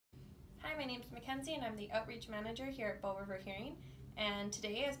my name is Mackenzie and I'm the Outreach Manager here at Bow River Hearing. And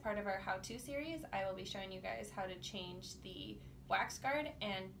today, as part of our how-to series, I will be showing you guys how to change the wax guard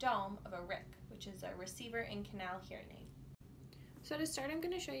and dome of a RIC, which is a receiver in canal hearing aid. So to start, I'm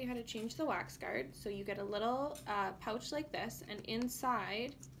going to show you how to change the wax guard. So you get a little pouch like this, and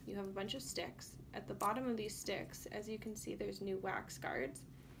inside you have a bunch of sticks. At the bottom of these sticks, as you can see, there's new wax guards.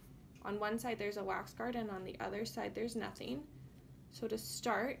 On one side there's a wax guard and on the other side there's nothing. So to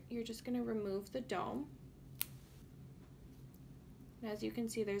start, you're just going to remove the dome. And as you can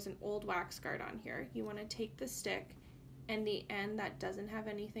see, there's an old wax guard on here. You want to take the stick and the end that doesn't have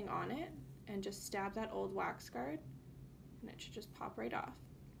anything on it and just stab that old wax guard, and it should just pop right off.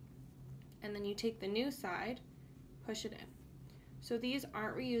 And then you take the new side, push it in. So these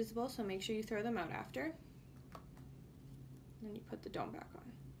aren't reusable, so make sure you throw them out after. And then you put the dome back on.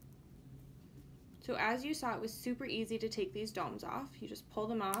 So as you saw, it was super easy to take these domes off. You just pull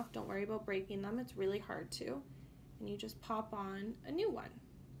them off, don't worry about breaking them, it's really hard to. And you just pop on a new one.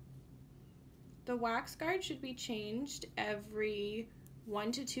 The wax guard should be changed every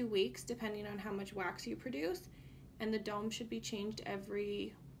 1 to 2 weeks, depending on how much wax you produce. And the dome should be changed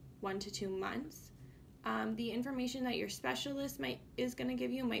every 1 to 2 months. The information that your specialist is going to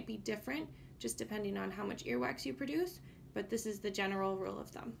give you might be different, just depending on how much earwax you produce, but this is the general rule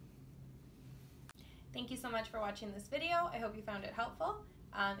of thumb. Thank you so much for watching this video. I hope you found it helpful.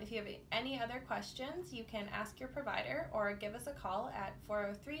 If you have any other questions, you can ask your provider or give us a call at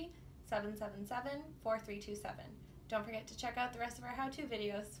 403-777-4327. Don't forget to check out the rest of our how-to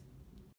videos.